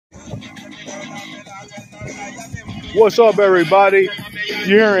What's up, everybody?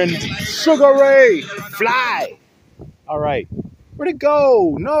 You're hearing Sugar Ray Fly. All right. Where'd it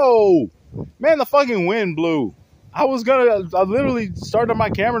go? No. Man, the fucking wind blew. I literally started my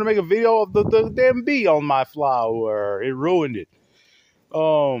camera to make a video of the damn bee on my flower. It ruined it. I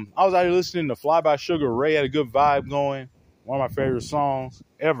was out here listening to Fly by Sugar Ray. Had a good vibe going. One of my favorite songs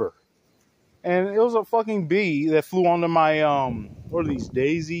ever. And it was a fucking bee that flew onto my, what are these,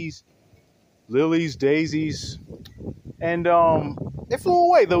 daisies? Lilies, daisies. And it flew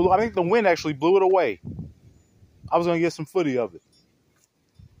away. I think the wind actually blew it away. I was going to get some footage of it.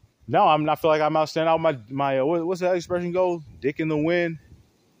 Now I feel like I'm out standing out my what's that expression go? Dick in the wind?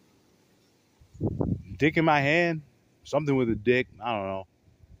 Dick in my hand? Something with a dick. I don't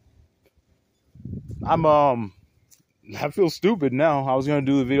know. I feel stupid now. I was going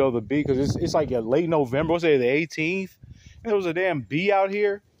to do the video of the bee because it's like late November. What's it, the 18th? And there was a damn bee out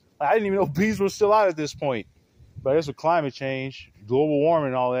here. I didn't even know bees were still out at this point. But I guess with climate change, global warming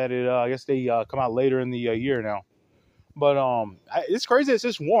and all that, I guess they come out later in the year now. But it's crazy. It's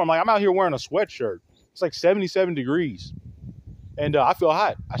just warm. Like I'm out here wearing a sweatshirt. It's like 77 degrees, and I feel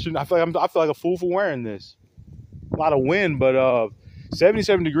hot. I feel like a fool for wearing this. A lot of wind, but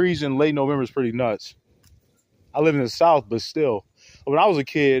 77 degrees in late November is pretty nuts. I live in the South, but still, when I was a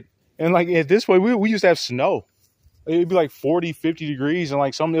kid, and like at this point, we used to have snow. It'd be like 40, 50 degrees, and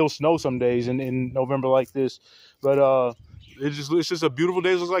like it'll snow some days in November like this. But it's just a beautiful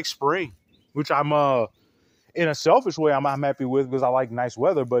day. It looks like spring, which I'm in a selfish way I'm happy with because I like nice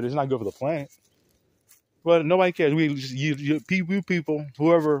weather, but it's not good for the planet. But nobody cares. We just people,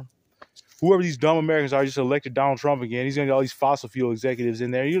 whoever these dumb Americans are, just elected Donald Trump again. He's gonna get all these fossil fuel executives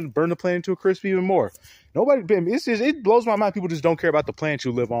in there. You're gonna burn the planet to a crisp even more. It blows my mind. People just don't care about the planet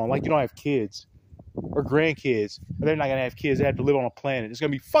you live on. Like you don't have kids or grandkids. They're not gonna have kids. They have to live on a planet. It's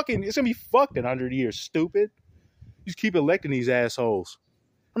gonna be fucked in 100 years. Stupid. You just keep electing these assholes.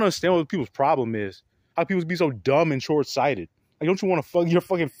 I don't understand what people's problem is. How people be so dumb and short-sighted. Like, don't you want your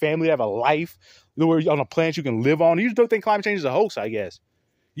fucking family to have a life where on a planet you can live on? You just don't think climate change is a hoax, I guess.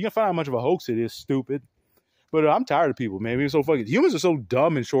 You can find out how much of a hoax it is, stupid. But I'm tired of people, man. Humans are so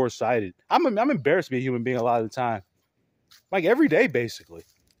dumb and short-sighted. I'm embarrassed to be a human being a lot of the time. Like, every day, basically.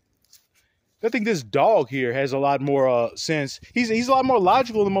 I think this dog here has a lot more sense. He's a lot more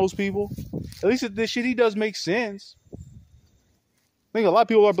logical than most people. At least this shit he does make sense. I think a lot of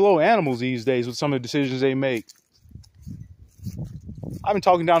people are below animals these days with some of the decisions they make. I've been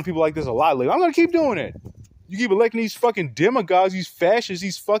talking down to people like this a lot lately. I'm going to keep doing it. You keep electing these fucking demagogues, these fascists,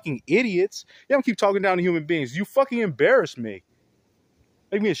 these fucking idiots. You don't keep talking down to human beings. You fucking embarrass me.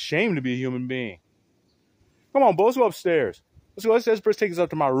 Make me ashamed to be a human being. Come on, bro. Let's go upstairs. Let's first take this up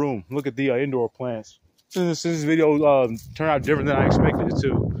to my room. Look at the indoor plants. Since this video turned out different than I expected it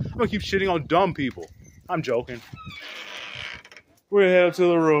to. I'm going to keep shitting on dumb people. I'm joking. We're going to head up to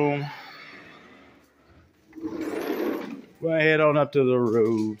the room. We're going to head on up to the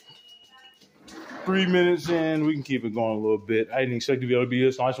room. 3 minutes in, we can keep it going a little bit. I didn't expect the video to be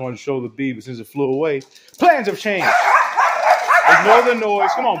this long. I just wanted to show the bee, but since it flew away, plans have changed. Ignore the noise.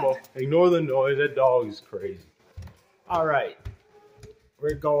 Come on, Bo. Ignore the noise. That dog is crazy. All right.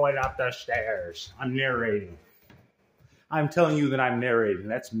 We're going up the stairs. I'm narrating. I'm telling you that I'm narrating.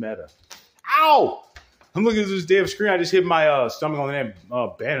 That's meta. Ow! I'm looking at this damn screen. I just hit my stomach on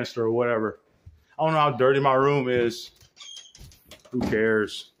that banister or whatever. I don't know how dirty my room is. Who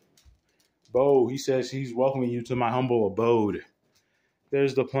cares? Bo, he says he's welcoming you to my humble abode.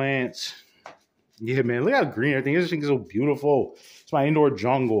 There's the plants. Yeah, man. Look how green everything is. This thing is so beautiful. It's my indoor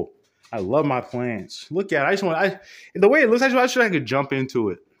jungle. I love my plants. Look at it. The way it looks, I wish I could jump into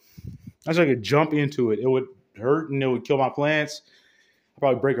it. I wish I could jump into it. It would hurt and it would kill my plants. I'd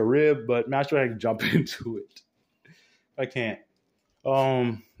probably break a rib, but man, I wish I could jump into it. I can't.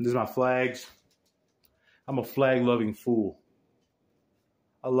 This is my flags. I'm a flag-loving fool.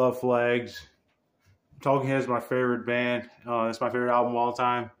 I love flags. Talking Heads is my favorite band. It's my favorite album of all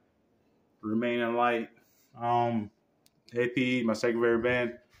time. Remain in Light. AP, my second favorite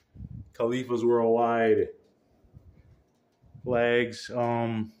band. Khalifa's Worldwide. Flags.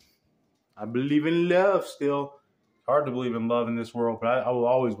 I believe in love still. It's hard to believe in love in this world, but I will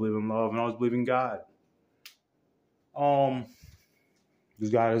always believe in love and always believe in God. Because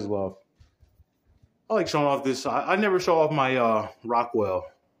God is love. I like showing off this. I never show off my Rockwell.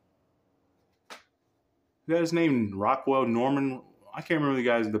 The guy's named Rockwell Norman. I can't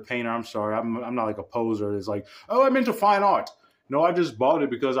remember the painter. I'm sorry. I'm not like a poser. It's like, oh, I'm into fine art. No, I just bought it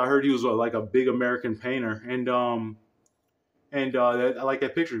because I heard he was like a big American painter, and I like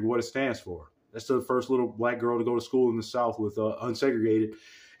that picture. What it stands for. That's the first little black girl to go to school in the South with unsegregated.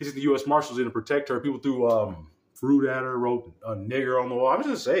 He said the U.S. Marshals didn't protect her. People threw fruit at her, wrote a nigger on the wall. I'm just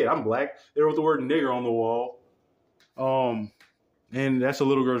gonna say it. I'm black. They wrote the word nigger on the wall. And that's a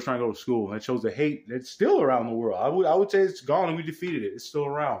little girl trying to go to school. That shows the hate that's still around the world. I would say it's gone and we defeated it. It's still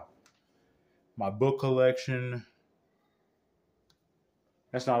around. My book collection.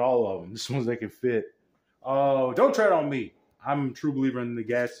 That's not all of them. This one's that can fit. Don't tread on me. I'm a true believer in the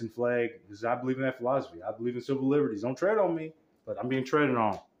Gadsden flag because I believe in that philosophy. I believe in civil liberties. Don't tread on me, but I'm being treaded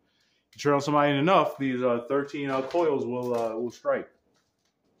on. If you tread on somebody enough, these 13 coils will strike.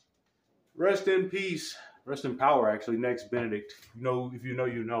 Rest in peace. Rest in power, actually. Nex Benedict. If you know,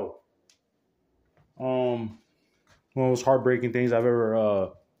 you know. One of those heartbreaking things I've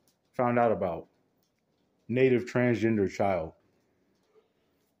ever found out about. Native transgender child.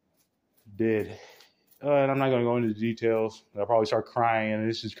 Dead. And I'm not going to go into the details. I'll probably start crying, and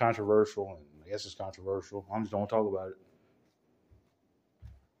this is controversial. And I guess it's controversial. I'm just don't talk about it.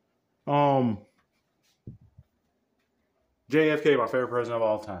 JFK, my favorite president of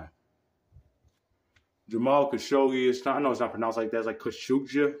all time. Jamal Khashoggi. I know it's not pronounced like that. It's like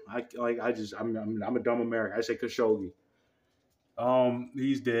Khashoggi. I'm a dumb American. I say Khashoggi.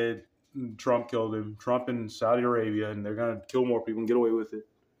 He's dead. Trump killed him. Trump in Saudi Arabia, and they're gonna kill more people and get away with it.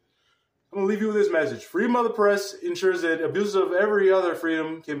 I'm gonna leave you with this message: freedom of the press ensures that abuses of every other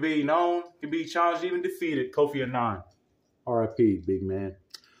freedom can be known, can be challenged, even defeated. Kofi Annan. R.I.P. Big man.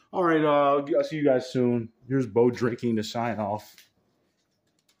 All right. I'll see you guys soon. Here's Bo drinking to sign off.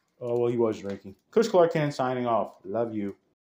 Oh, well, he was drinking. Kush Clark Kent signing off. Love you.